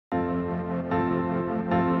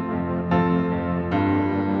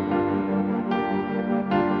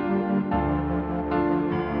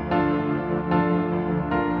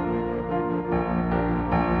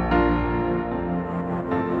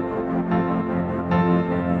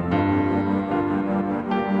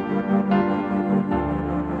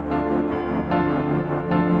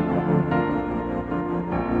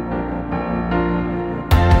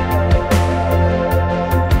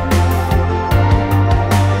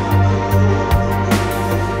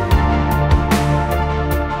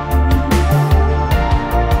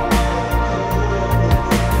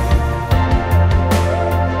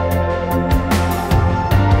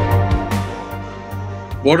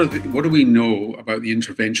what do we know about the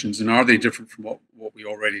interventions, and are they different from what we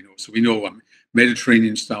already know? So we know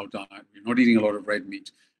Mediterranean style diet. We're not eating a lot of red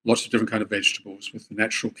meat, lots of different kind of vegetables with the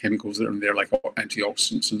natural chemicals that are in there, like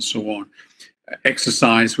antioxidants and so on.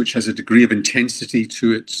 Exercise, which has a degree of intensity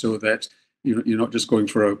to it, so that you're not just going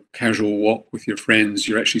for a casual walk with your friends.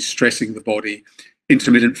 You're actually stressing the body.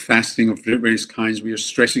 Intermittent fasting of various kinds, where you're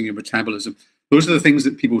stressing your metabolism. Those are the things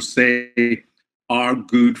that people say are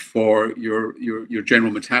good for your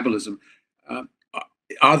general metabolism.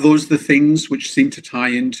 Are those the things which seem to tie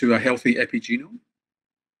into a healthy epigenome?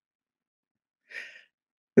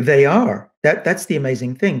 They are. That's the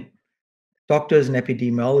amazing thing. Doctors and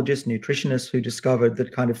epidemiologists, nutritionists who discovered the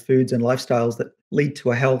kind of foods and lifestyles that lead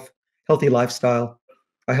to a healthy lifestyle,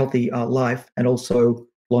 a healthy life, and also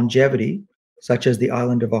longevity, such as the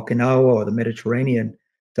island of Okinawa or the Mediterranean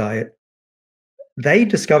diet. They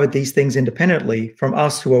discovered these things independently from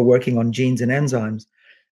us who are working on genes and enzymes.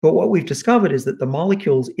 But what we've discovered is that the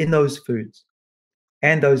molecules in those foods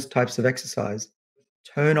and those types of exercise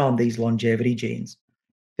turn on these longevity genes.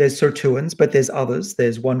 There's sirtuins, but there's others.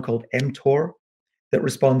 There's one called mTOR that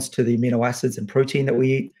responds to the amino acids and protein that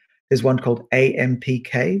we eat. There's one called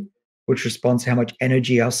AMPK, which responds to how much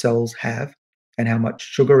energy our cells have and how much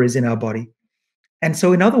sugar is in our body. And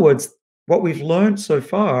so, in other words, what we've learned so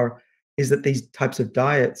far is that these types of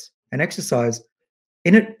diets and exercise,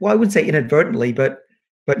 well, I wouldn't say inadvertently, but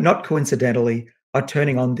not coincidentally, are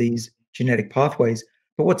turning on these genetic pathways.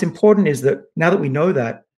 But what's important is that now that we know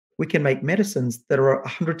that, we can make medicines that are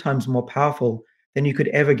 100 times more powerful than you could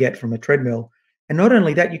ever get from a treadmill. And not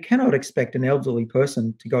only that, you cannot expect an elderly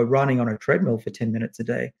person to go running on a treadmill for 10 minutes a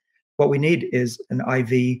day. What we need is an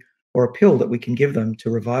IV or a pill that we can give them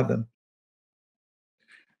to revive them.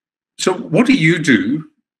 So what do you do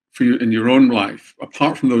for you in your own life,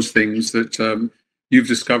 apart from those things that you've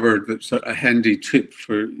discovered that's a handy tip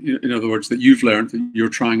for, in other words, that you've learned that you're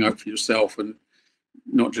trying out for yourself, and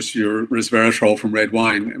not just your resveratrol from red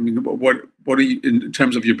wine? I mean, what are you, in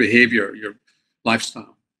terms of your behavior, your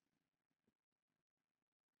lifestyle?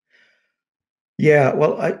 Yeah,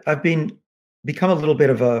 well, I've become a little bit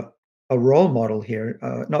of a role model here,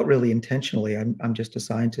 not really intentionally. I'm just a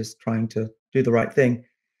scientist trying to do the right thing.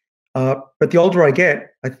 But the older I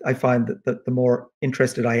get, I find that the more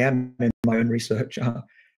interested I am in my own research.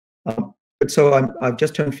 But so I've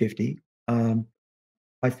just turned 50.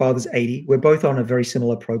 My father's 80. We're both on a very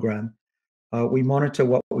similar program. We monitor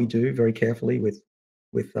what we do very carefully with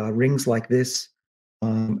rings like this,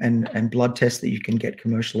 and blood tests that you can get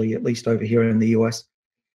commercially, at least over here in the US.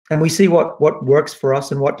 And we see what works for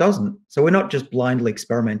us and what doesn't. So we're not just blindly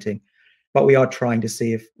experimenting, but we are trying to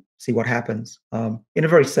see what happens in a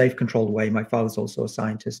very safe, controlled way. My father's also a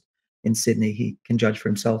scientist in Sydney. He can judge for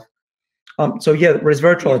himself. So yeah,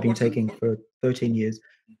 resveratrol I've been taking for 13 years.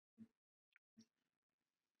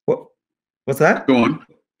 What's that? Go on.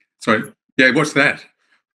 Sorry. Yeah, what's that?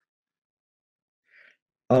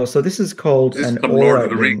 Oh, so this is called an Oura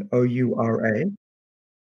ring, O-U-R-A.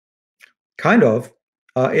 Kind of.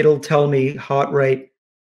 It'll tell me heart rate,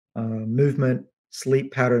 movement,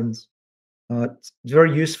 sleep patterns. It's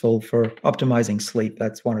very useful for optimizing sleep.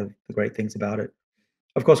 That's one of the great things about it.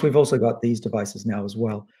 Of course, we've also got these devices now as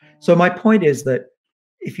well. So my point is that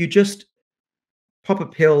if you just pop a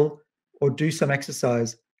pill or do some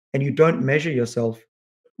exercise and you don't measure yourself,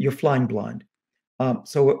 you're flying blind.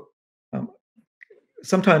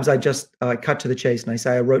 Sometimes I just cut to the chase and I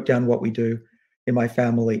say, I wrote down what we do in my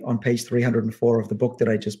family on page 304 of the book that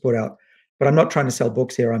I just put out. But I'm not trying to sell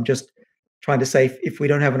books here. I'm just trying to say, if we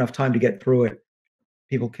don't have enough time to get through it,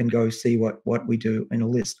 people can go see what we do in a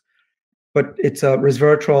list. But it's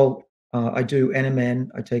resveratrol. I do NMN.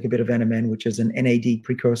 I take a bit of NMN, which is an NAD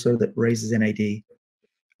precursor that raises NAD.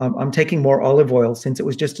 I'm taking more olive oil since it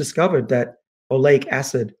was just discovered that oleic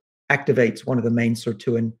acid activates one of the main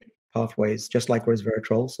sirtuin pathways, just like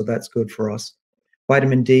resveratrol. So that's good for us.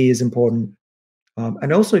 Vitamin D is important.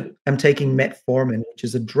 And also I'm taking metformin, which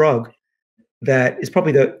is a drug that is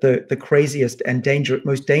probably the craziest and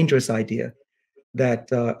most dangerous idea that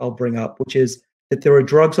I'll bring up, which is that there are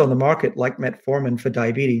drugs on the market like metformin for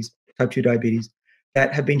diabetes, type 2 diabetes,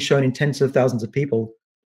 that have been shown in tens of thousands of people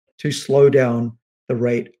to slow down the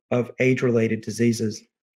rate of age-related diseases.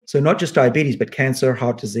 So not just diabetes, but cancer,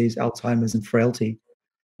 heart disease, Alzheimer's, and frailty.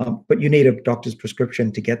 But you need a doctor's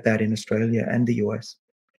prescription to get that in Australia and the US.